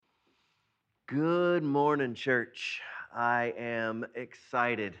Good morning, church. I am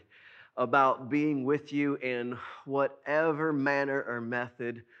excited about being with you in whatever manner or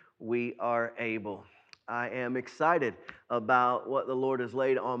method we are able. I am excited about what the Lord has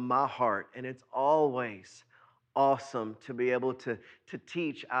laid on my heart, and it's always awesome to be able to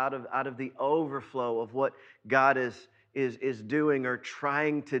teach out of the overflow of what God is doing or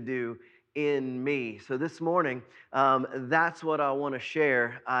trying to do in me. So this morning, that's what I want to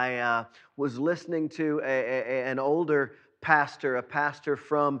share. I was listening to an older pastor, a pastor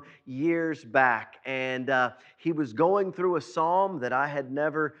from years back, and he was going through a psalm that I had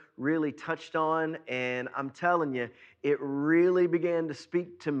never really touched on, and I'm telling you, it really began to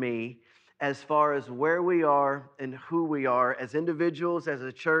speak to me as far as where we are and who we are as individuals, as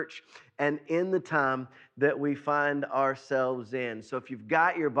a church, and in the time that we find ourselves in. So if you've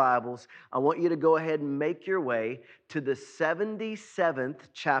got your Bibles, I want you to go ahead and make your way to the 77th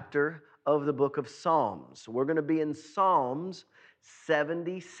chapter of the book of Psalms. We're going to be in Psalms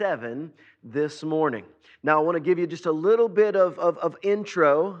 77 this morning. Now, I want to give you just a little bit of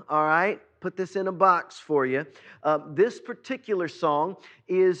intro, all right? Put this in a box for you. This particular song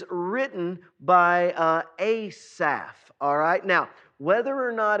is written by Asaph, all right? Now, whether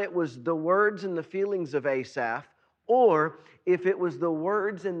or not it was the words and the feelings of Asaph, or if it was the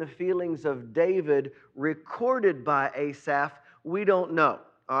words and the feelings of David recorded by Asaph, we don't know.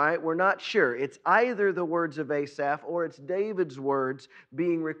 All right, we're not sure. It's either the words of Asaph or it's David's words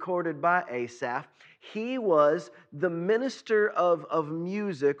being recorded by Asaph. He was the minister of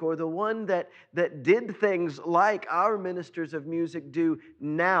music, or the one that did things like our ministers of music do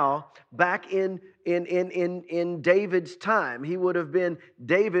now, back in David's time. He would have been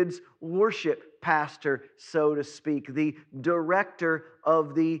David's worship pastor, so to speak, the director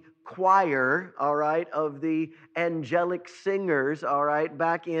of the choir, all right, of the angelic singers, all right,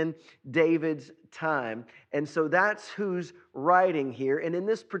 back in David's time. And so that's who's writing here. And in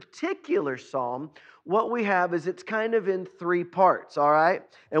this particular psalm, what we have is it's kind of in three parts, all right?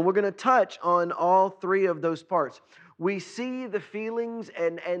 And we're going to touch on all three of those parts. We see the feelings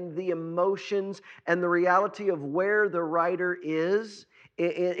and the emotions and the reality of where the writer is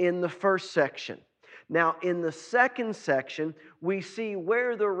in the first section. Now, in the second section, we see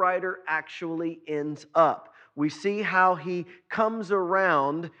where the writer actually ends up. We see how he comes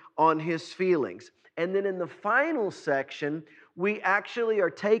around on his feelings. And then in the final section, we actually are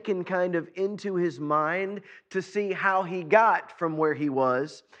taken kind of into his mind to see how he got from where he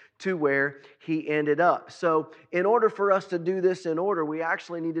was to where he ended up. So in order for us to do this in order, we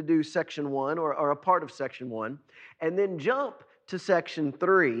actually need to do section 1 or a part of section 1, and then jump to section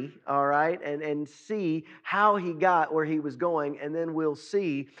 3, all right, and see how he got where he was going, and then we'll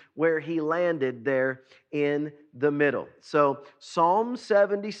see where he landed there in the middle. So Psalm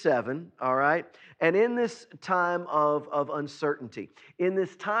 77, all right, and in this time of uncertainty, in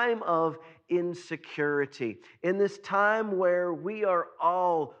this time of insecurity, in this time where we are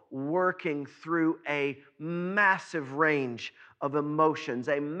all working through a massive range of emotions,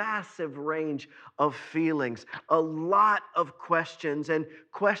 a massive range of feelings, a lot of questions, and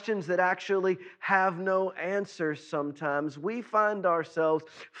questions that actually have no answers sometimes. We find ourselves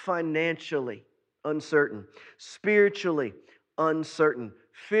financially uncertain, spiritually uncertain,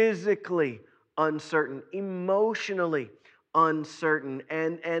 physically uncertain, emotionally uncertain,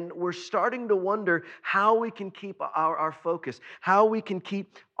 and we're starting to wonder how we can keep our focus, how we can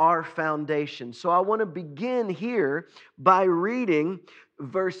keep our foundation. So I want to begin here by reading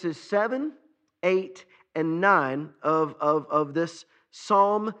verses 7, 8, and 9 of this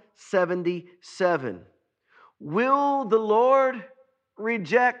Psalm 77. Will the Lord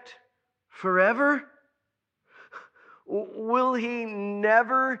reject forever? Will he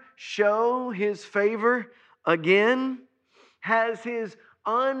never show his favor again? Has his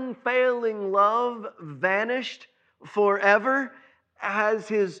unfailing love vanished forever? Has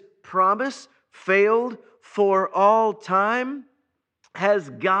his promise failed for all time?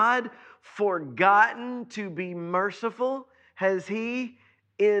 Has God forgotten to be merciful? Has he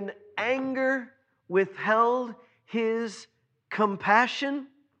in anger withheld his compassion?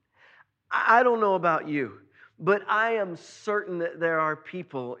 I don't know about you, but I am certain that there are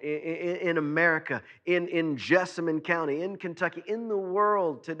people in America, in Jessamine County, in Kentucky, in the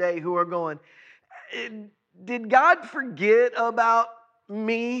world today who are going, did God forget about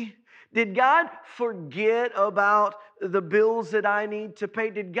me? Did God forget about the bills that I need to pay?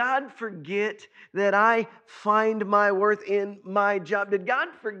 Did God forget that I find my worth in my job? Did God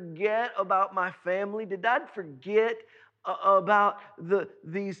forget about my family? Did God forget about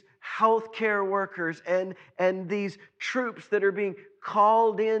these healthcare workers and these troops that are being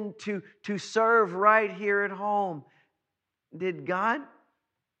called in to serve right here at home. Did God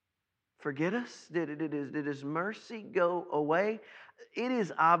forget us? Did His mercy go away? It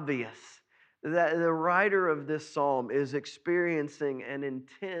is obvious that the writer of this psalm is experiencing an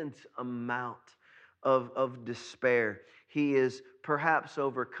intense amount of despair. He is perhaps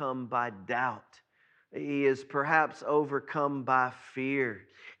overcome by doubt. He is perhaps overcome by fear.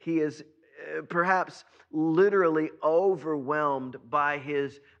 He is perhaps literally overwhelmed by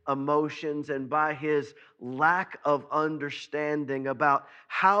his emotions and by his lack of understanding about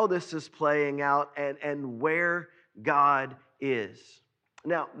how this is playing out and where God is.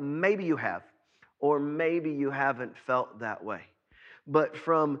 Now, maybe you have, or maybe you haven't felt that way. But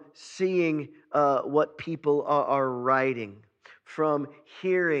from seeing what people are writing, from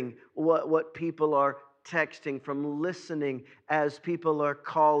hearing what people are texting, from listening as people are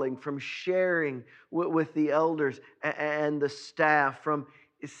calling, from sharing with the elders and the staff, from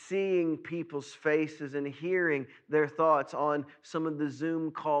seeing people's faces and hearing their thoughts on some of the Zoom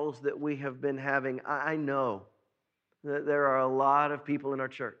calls that we have been having, I know that there are a lot of people in our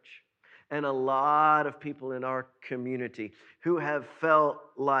church and a lot of people in our community who have felt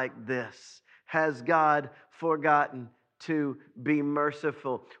like this. Has God forgotten to be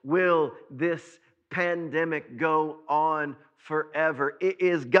merciful? Will this pandemic go on forever?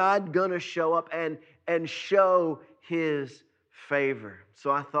 Is God going to show up and show His favor?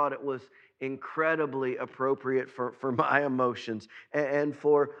 So I thought it was incredibly appropriate for my emotions and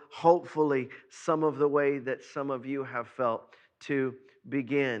for hopefully some of the way that some of you have felt to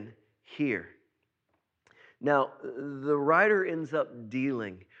begin here. Now, the writer ends up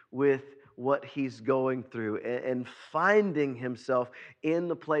dealing with what he's going through and finding himself in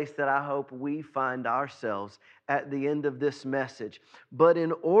the place that I hope we find ourselves at the end of this message. But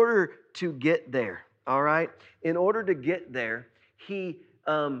in order to get there, all right, in order to get there, he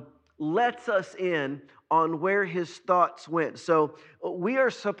lets us in on where his thoughts went. So we are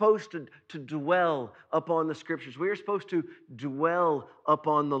supposed to dwell upon the Scriptures. We are supposed to dwell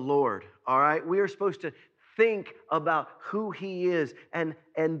upon the Lord, all right? We are supposed to think about who He is and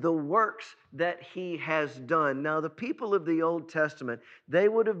the works that He has done. Now, the people of the Old Testament, they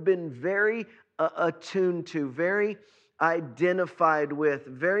would have been very attuned to, very identified with,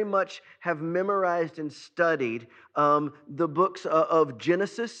 very much have memorized and studied the books of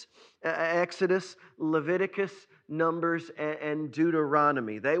Genesis, Exodus, Leviticus, Numbers, and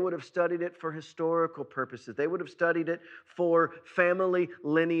Deuteronomy. They would have studied it for historical purposes. They would have studied it for family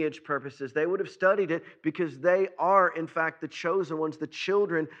lineage purposes. They would have studied it because they are, in fact, the chosen ones, the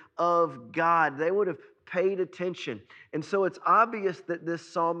children of God. They would have paid attention. And so it's obvious that this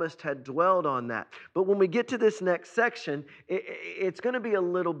psalmist had dwelled on that. But when we get to this next section, it's going to be a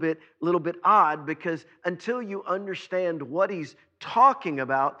little bit odd, because until you understand what he's talking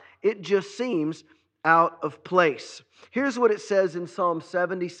about, it just seems out of place. Here's what it says in Psalm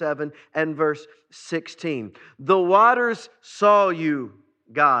 77 and verse 16. The waters saw you,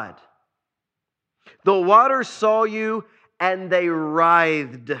 God. The waters saw you, and they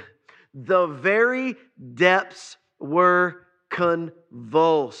writhed. The very depths were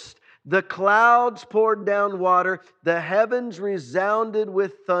convulsed. The clouds poured down water. The heavens resounded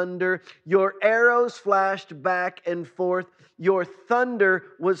with thunder. Your arrows flashed back and forth. Your thunder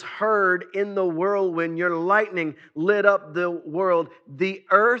was heard in the whirlwind. Your lightning lit up the world. The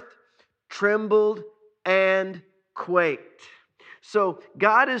earth trembled and quaked. So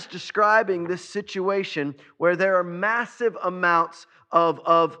God is describing this situation where there are massive amounts of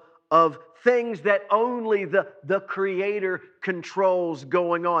things that only the Creator controls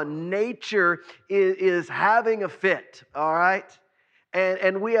going on. Nature is having a fit, all right?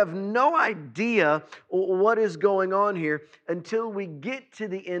 And we have no idea what is going on here until we get to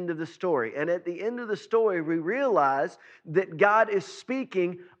the end of the story. And at the end of the story, we realize that God is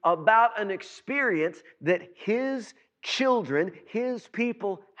speaking about an experience that His children, His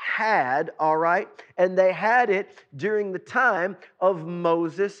people had, all right? And they had it during the time of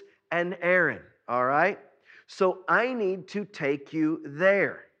Moses and Aaron, all right? So I need to take you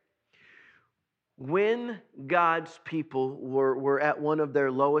there. When God's people were at one of their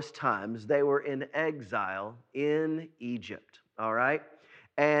lowest times, they were in exile in Egypt, all right?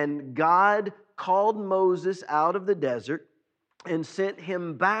 And God called Moses out of the desert and sent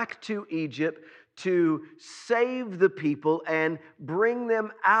him back to Egypt to save the people and bring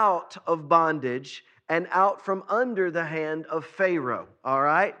them out of bondage and out from under the hand of Pharaoh, all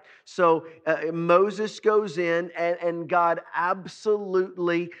right? So Moses goes in and God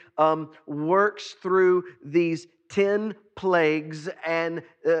absolutely works through these 10 plagues, and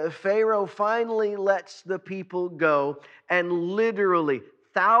Pharaoh finally lets the people go, and literally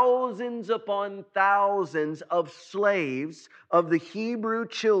thousands upon thousands of slaves, of the Hebrew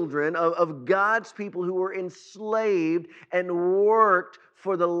children, of God's people who were enslaved and worked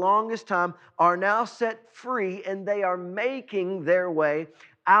for the longest time, are now set free, and they are making their way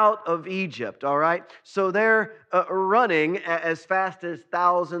out of Egypt, all right? So they're running as fast as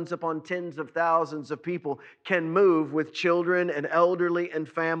thousands upon tens of thousands of people can move, with children and elderly and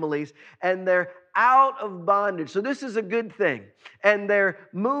families, and they're out of bondage. So this is a good thing. And they're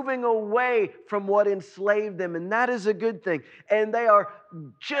moving away from what enslaved them, and that is a good thing. And they are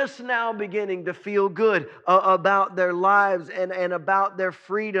just now beginning to feel good about their lives and about their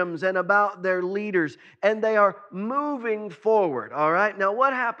freedoms and about their leaders. And they are moving forward, all right? Now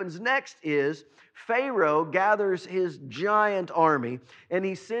what happens next is Pharaoh gathers his giant army, and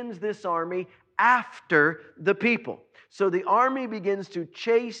he sends this army after the people. So the army begins to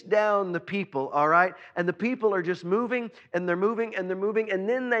chase down the people, all right? And the people are just moving, and they're moving, and they're moving, and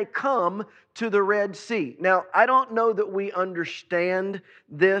then they come to the Red Sea. Now, I don't know that we understand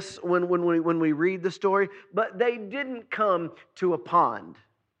this when we read the story, but they didn't come to a pond.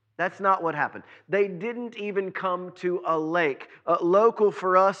 That's not what happened. They didn't even come to a lake. Local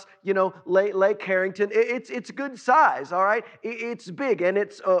for us, Lake Harrington, it's good size, all right? It's big, and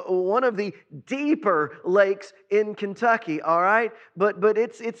it's one of the deeper lakes in Kentucky, all right? But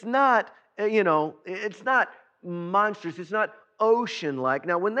it's not, it's not monstrous. It's not ocean-like.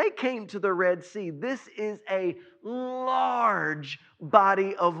 Now, when they came to the Red Sea, this is a large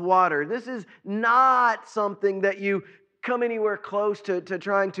body of water. This is not something that you come anywhere close to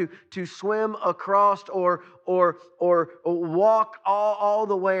trying to swim across or walk all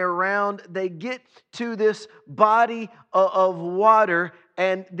the way around. They get to this body of water,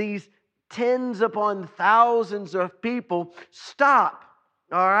 and these tens upon thousands of people stop,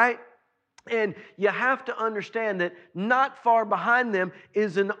 all right? And you have to understand that not far behind them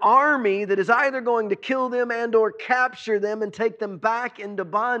is an army that is either going to kill them and or capture them and take them back into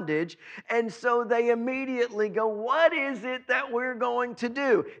bondage. And so they immediately go, what is it that we're going to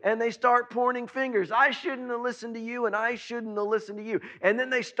do? And they start pointing fingers. I shouldn't have listened to you, and I shouldn't have listened to you. And then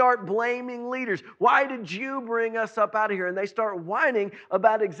they start blaming leaders. Why did you bring us up out of here? And they start whining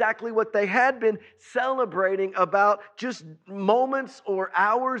about exactly what they had been celebrating about just moments or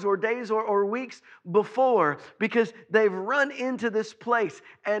hours or days or weeks before, because they've run into this place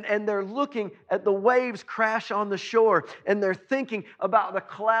and they're looking at the waves crash on the shore, and they're thinking about the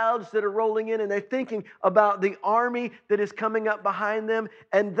clouds that are rolling in, and they're thinking about the army that is coming up behind them,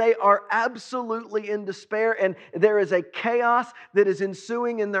 and they are absolutely in despair, and there is a chaos that is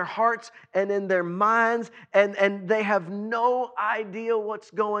ensuing in their hearts and in their minds, and they have no idea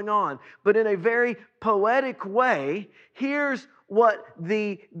what's going on. But in a very poetic way, here's what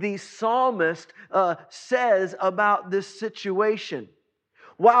the psalmist says about this situation.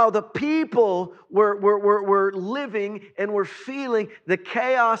 While the people were living and were feeling the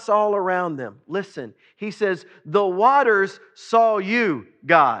chaos all around them, listen, he says, the waters saw you,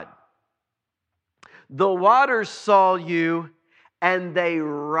 God. The waters saw you, and they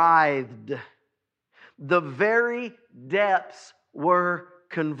writhed. The very depths were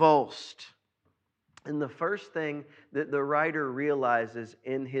convulsed. And the first thing that the writer realizes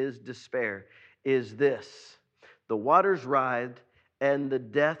in his despair is this: the waters writhed and the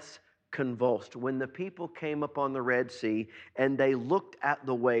depths convulsed. When the people came up on the Red Sea and they looked at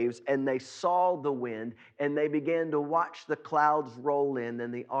the waves and they saw the wind and they began to watch the clouds roll in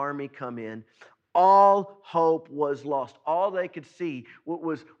and the army come in, all hope was lost. All they could see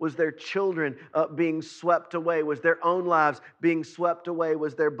was their children being swept away, was their own lives being swept away,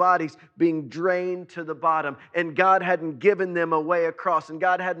 was their bodies being drained to the bottom. And God hadn't given them a way across, and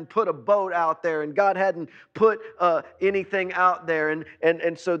God hadn't put a boat out there, and God hadn't put anything out there.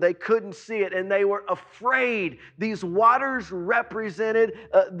 And so they couldn't see it, and they were afraid. These waters represented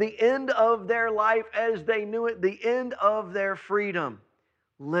the end of their life as they knew it, the end of their freedom.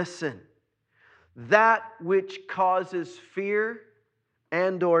 Listen. That which causes fear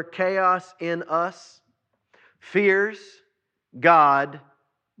and or chaos in us fears God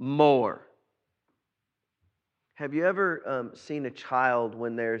more. Have you ever seen a child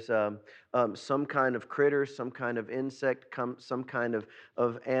when there's some kind of critter, some kind of insect, some kind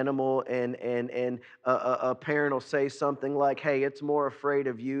of animal, and a parent will say something like, hey, it's more afraid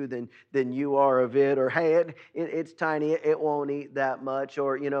of you than you are of it, or hey, it's tiny, it won't eat that much,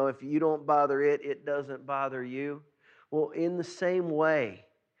 or if you don't bother it, it doesn't bother you. Well, in the same way,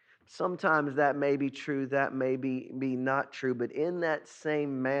 Sometimes that may be true, that may be not true, but in that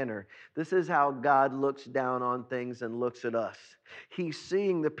same manner, this is how God looks down on things and looks at us. He's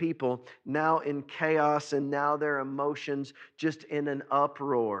seeing the people now in chaos and now their emotions just in an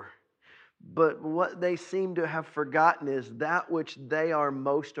uproar. But what they seem to have forgotten is that which they are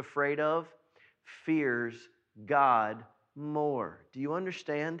most afraid of fears God more. Do you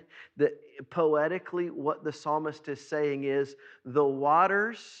understand that poetically what the psalmist is saying is the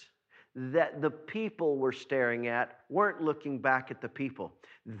waters that the people were staring at weren't looking back at the people.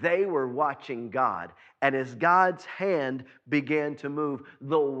 They were watching God. And as God's hand began to move,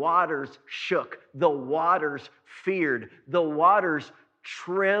 the waters shook, the waters feared, the waters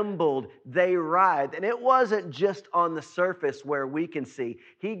trembled, they writhed. And it wasn't just on the surface where we can see.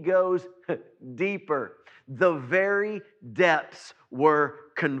 He goes deeper. The very depths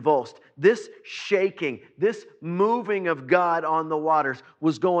were convulsed. This shaking, this moving of God on the waters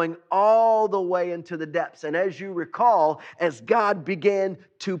was going all the way into the depths. And as you recall, as God began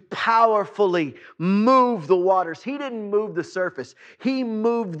to powerfully move the waters, He didn't move the surface. He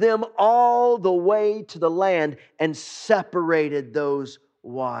moved them all the way to the land and separated those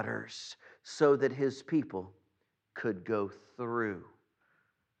waters so that His people could go through.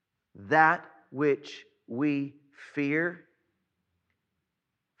 That which we fear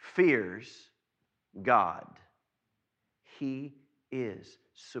fears God. He is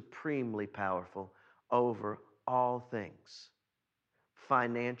supremely powerful over all things.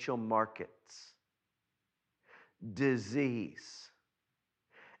 Financial markets, disease,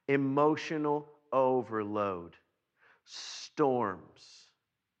 emotional overload, storms.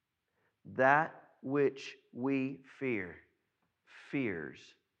 That which we fear fears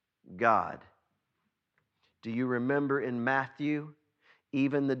God. Do you remember in Matthew,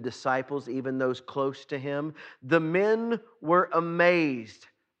 even the disciples, even those close to Him, the men were amazed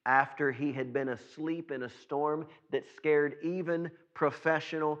after He had been asleep in a storm that scared even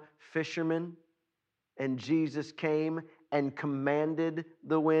professional fishermen. And Jesus came and commanded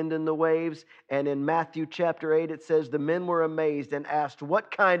the wind and the waves. And in Matthew chapter 8, it says, the men were amazed and asked, what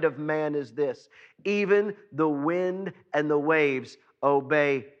kind of man is this? Even the wind and the waves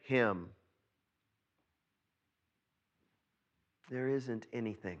obey Him. There isn't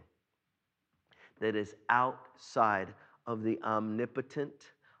anything that is outside of the omnipotent,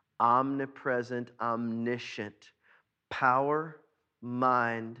 omnipresent, omniscient power,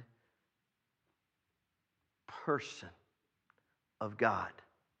 mind, person of God.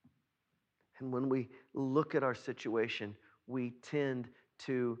 And when we look at our situation, we tend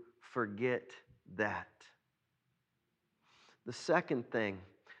to forget that. The second thing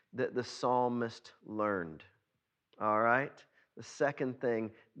that the psalmist learned, all right? The second thing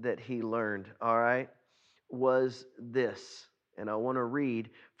that he learned, all right, was this. And I want to read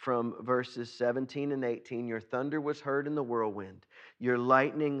from verses 17 and 18. Your thunder was heard in the whirlwind. Your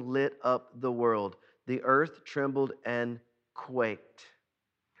lightning lit up the world. The earth trembled and quaked.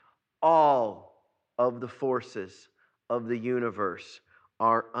 All of the forces of the universe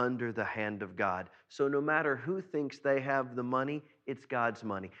are under the hand of God. So no matter who thinks they have the money, it's God's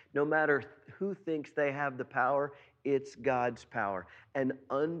money. No matter who thinks they have the power, it's God's power. And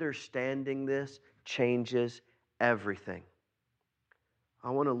understanding this changes everything. I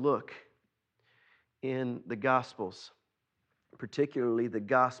want to look in the Gospels, particularly the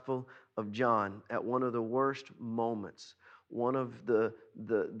Gospel of John, at one of the worst moments, one of the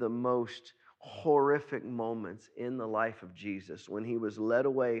most horrific moments in the life of Jesus, when He was led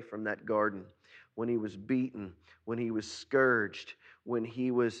away from that garden, when He was beaten, when He was scourged, when He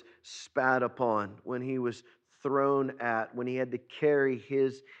was spat upon, when He was thrown at, when He had to carry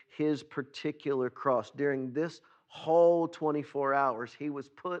His particular cross. During this whole 24 hours, He was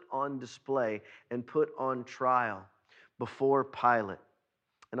put on display and put on trial before Pilate.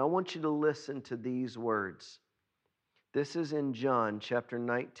 And I want you to listen to these words. This is in John chapter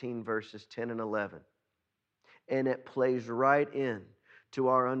 19, verses 10 and 11. And it plays right in to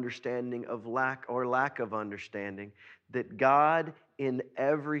our understanding of lack of understanding that God in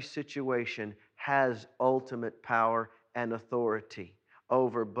every situation has ultimate power and authority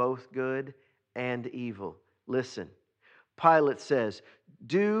over both good and evil. Listen, Pilate says,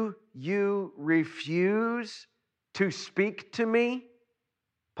 do you refuse to speak to me?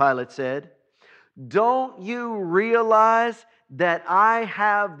 Pilate said, don't you realize that I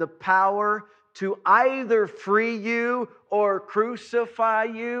have the power to either free you or crucify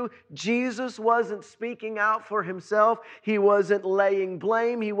you. Jesus wasn't speaking out for himself. He wasn't laying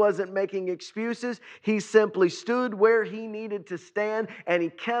blame. He wasn't making excuses. He simply stood where he needed to stand, and he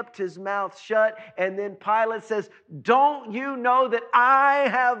kept his mouth shut. And then Pilate says, "Don't you know that I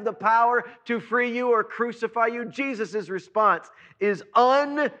have the power to free you or crucify you?" Jesus' response is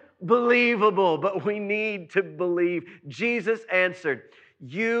unbelievable, but we need to believe. Jesus answered,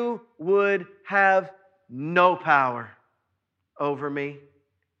 "You would have no power over me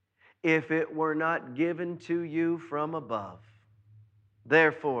if it were not given to you from above.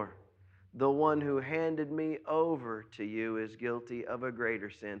 Therefore, the one who handed me over to you is guilty of a greater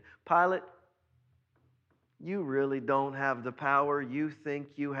sin." Pilate, you really don't have the power you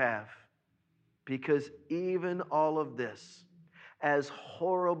think you have, because even all of this, as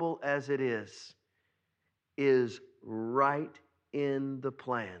horrible as it is right in the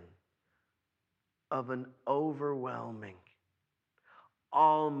plan of an overwhelming,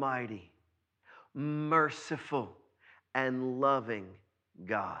 almighty, merciful, and loving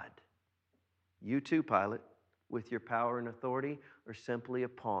God. You too, Pilate, with your power and authority, are simply a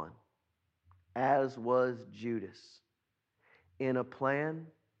pawn, as was Judas, in a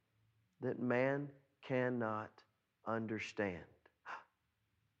plan that man cannot understand.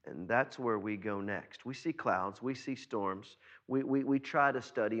 And that's where we go next. We see clouds, we see storms, we try to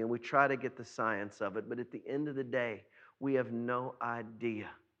study and we try to get the science of it, but at the end of the day, we have no idea.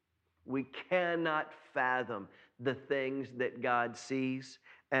 We cannot fathom the things that God sees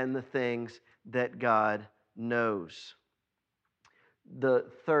and the things that God knows.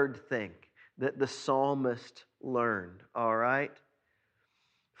 The third thing that the psalmist learned, all right?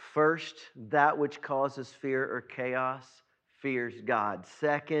 First, that which causes fear or chaos fears God.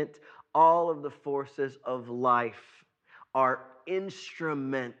 Second, all of the forces of life are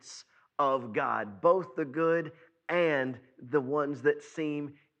instruments of God, both the good and the ones that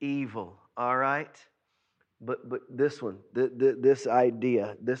seem evil. All right? But this one, this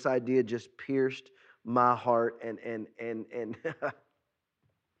idea just pierced my heart and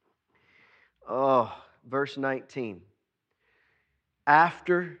oh, verse 19.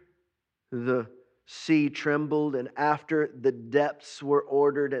 After the sea trembled, and after the depths were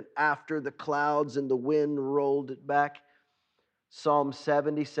ordered, and after the clouds and the wind rolled it back. Psalm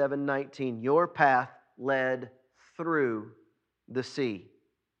 77:19. Your path led through the sea,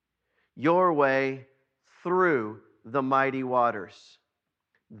 your way through the mighty waters,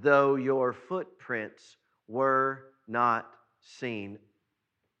 though your footprints were not seen.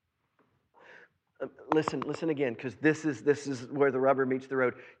 Listen again, because this is where the rubber meets the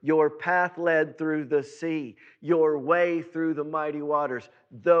road. Your path led through the sea, your way through the mighty waters,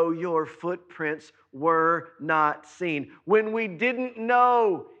 though your footprints were not seen. When we didn't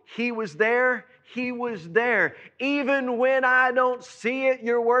know He was there, He was there. Even when I don't see it,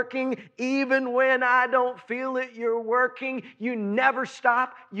 you're working. Even when I don't feel it, you're working. You never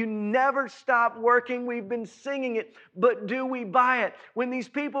stop. You never stop working. We've been singing it, but do we buy it? When these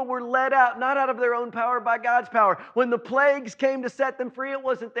people were led out, not out of their own power, by God's power. When the plagues came to set them free, it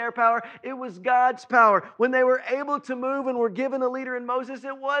wasn't their power, it was God's power. When they were able to move and were given a leader in Moses,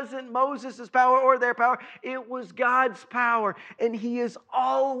 it wasn't Moses' power or their power, it was God's power. And He is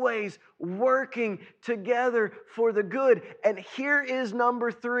always working together for the good. And here is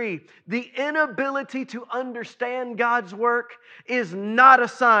number 3. The inability to understand God's work is not a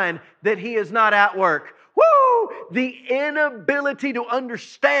sign that He is not at work. Woo! The inability to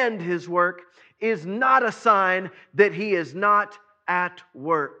understand His work is not a sign that He is not at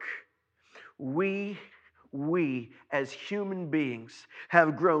work. We as human beings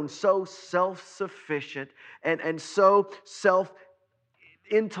have grown so self-sufficient and so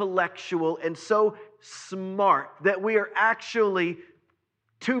intellectual and so smart that we are actually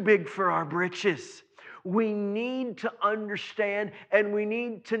too big for our britches. We need to understand and we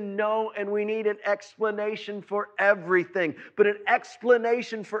need to know and we need an explanation for everything. But an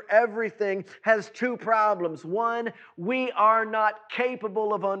explanation for everything has 2 problems. 1, we are not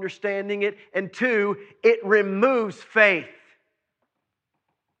capable of understanding it. And 2, it removes faith.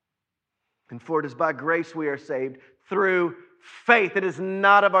 And for it is by grace we are saved through faith. It is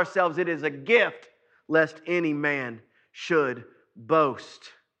not of ourselves, it is a gift, lest any man should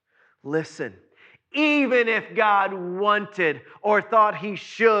boast. Listen, even if God wanted or thought He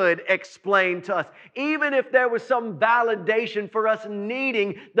should explain to us, even if there was some validation for us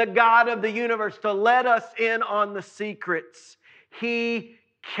needing the God of the universe to let us in on the secrets, He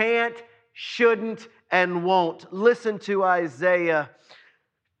can't, shouldn't, and won't. Listen to Isaiah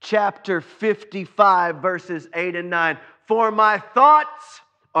chapter 55, verses 8 and 9. For my thoughts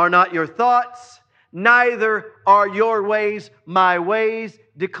are not your thoughts, neither are your ways my ways,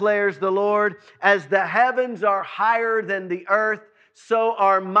 declares the Lord. As the heavens are higher than the earth, so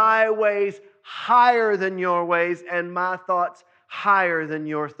are my ways higher than your ways, and my thoughts higher than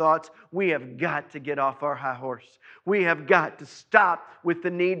your thoughts. We have got to get off our high horse. We have got to stop with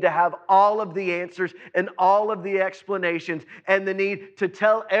the need to have all of the answers and all of the explanations and the need to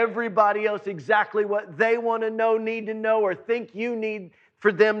tell everybody else exactly what they want to know, need to know, or think you need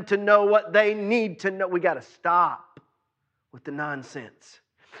for them to know what they need to know. We got to stop with the nonsense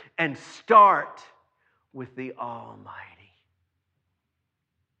and start with the Almighty.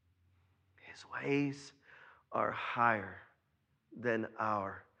 His ways are higher than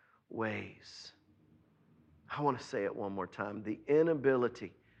our ways. I want to say it one more time. The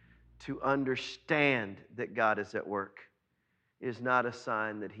inability to understand that God is at work is not a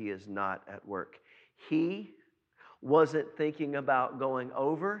sign that He is not at work. He wasn't thinking about going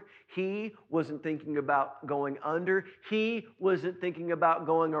over. He wasn't thinking about going under. He wasn't thinking about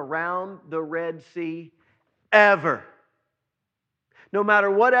going around the Red Sea ever. No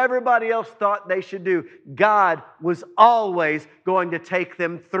matter what everybody else thought they should do, God was always going to take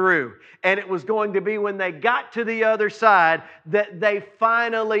them through. And it was going to be when they got to the other side that they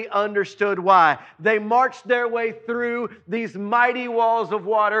finally understood why. They marched their way through these mighty walls of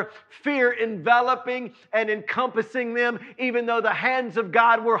water, fear enveloping and encompassing them, even though the hands of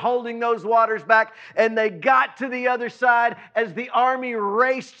God were holding those waters back. And they got to the other side as the army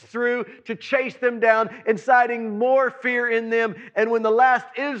raced through to chase them down, inciting more fear in them. And when the last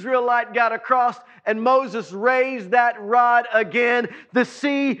Israelite got across and Moses raised that rod again, the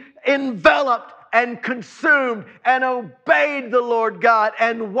sea enveloped and consumed and obeyed the Lord God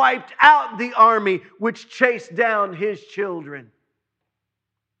and wiped out the army which chased down His children.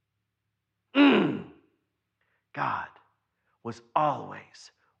 God was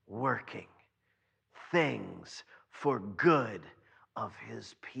always working things for good of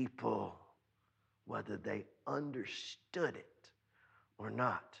His people, whether they understood it or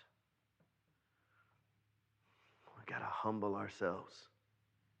not. We've got to humble ourselves.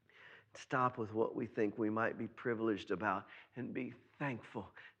 Stop with what we think we might be privileged about and be thankful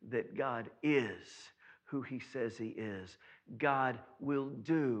that God is who He says He is. God will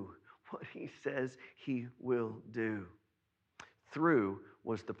do what He says He will do. Through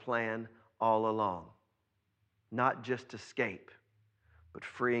was the plan all along. Not just escape, but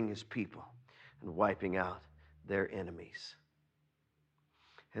freeing His people and wiping out their enemies.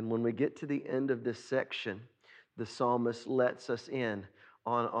 And when we get to the end of this section, the psalmist lets us in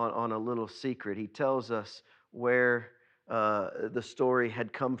on a little secret. He tells us where the story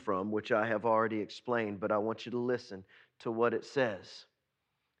had come from, which I have already explained, but I want you to listen to what it says.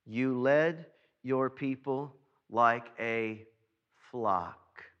 You led your people like a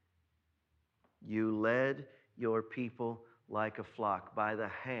flock. You led your people like a flock by the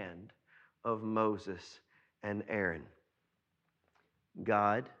hand of Moses and Aaron.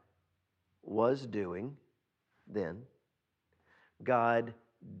 God was doing then. God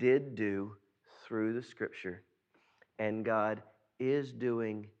did do through the Scripture. And God is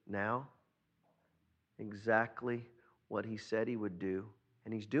doing now exactly what He said He would do.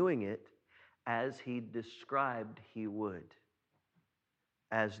 And He's doing it as He described He would.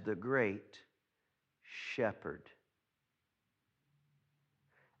 As the great shepherd.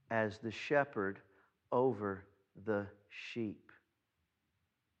 As the shepherd over the sheep.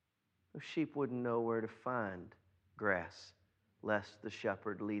 The sheep wouldn't know where to find grass, lest the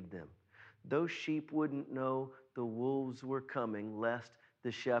shepherd lead them. Those sheep wouldn't know the wolves were coming, lest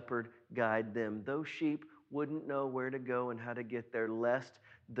the shepherd guide them. Those sheep wouldn't know where to go and how to get there, lest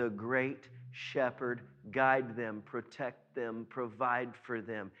the great shepherd guide them, protect them, provide for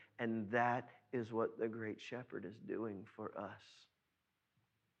them. And that is what the great shepherd is doing for us.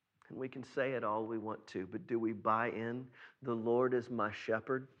 And we can say it all we want to, but do we buy in? The Lord is my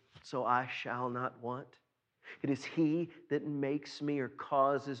shepherd, so I shall not want. It is He that makes me or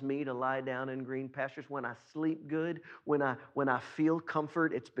causes me to lie down in green pastures. When I sleep good, when I feel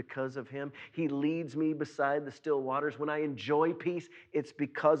comfort, it's because of Him. He leads me beside the still waters. When I enjoy peace, it's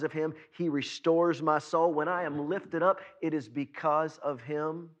because of Him. He restores my soul. When I am lifted up, it is because of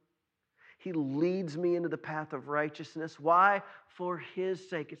Him. He leads me into the path of righteousness. Why? For His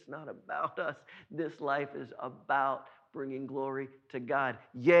sake. It's not about us. This life is about bringing glory to God.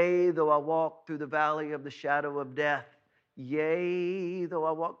 Yea, though I walk through the valley of the shadow of death. Yea, though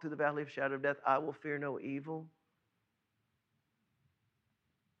I walk through the valley of the shadow of death, I will fear no evil.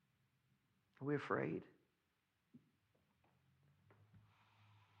 Are we afraid?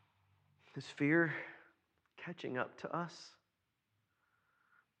 Is fear catching up to us?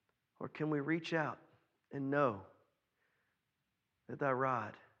 Or can we reach out and know that thy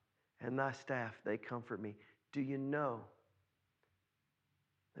rod and thy staff, they comfort me? Do you know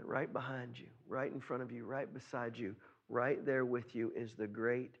that right behind you, right in front of you, right beside you, right there with you is the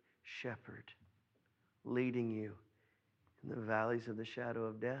great shepherd leading you in the valleys of the shadow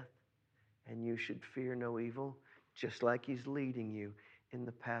of death? And you should fear no evil, just like he's leading you in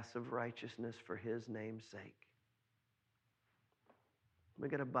the paths of righteousness for his name's sake. We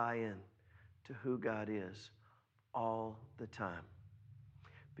got to buy in to who God is all the time.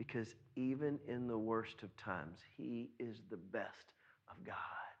 Because even in the worst of times, he is the best of gods.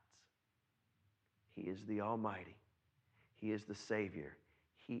 He is the Almighty. He is the Savior.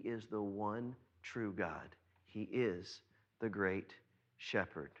 He is the one true God. He is the great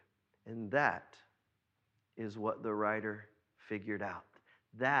shepherd. And that is what the writer figured out.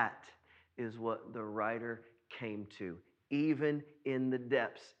 That is what the writer came to, even in the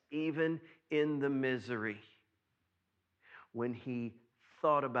depths, even in the misery. When he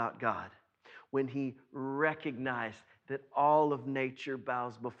thought about God, when he recognized that all of nature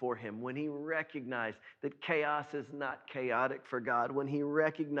bows before him, when he recognized that chaos is not chaotic for God, when he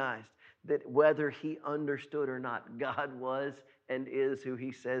recognized that whether he understood or not, God was and is who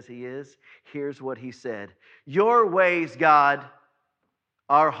he says he is, here's what he said: your ways, God,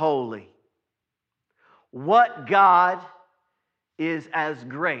 are holy. What God is as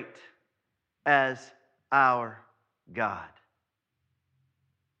great as our God?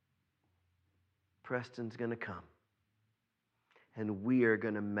 Preston's going to come, and we are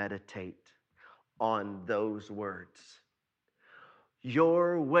going to meditate on those words.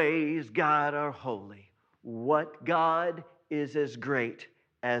 Your ways, God, are holy. What God is as great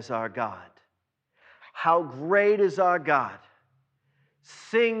as our God? How great is our God?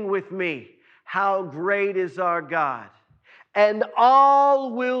 Sing with me. How great is our God? And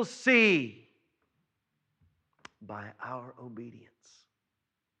all will see by our obedience,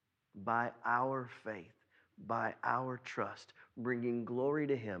 by our faith, by our trust, bringing glory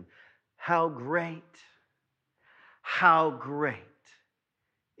to him. How great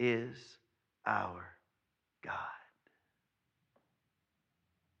is our God.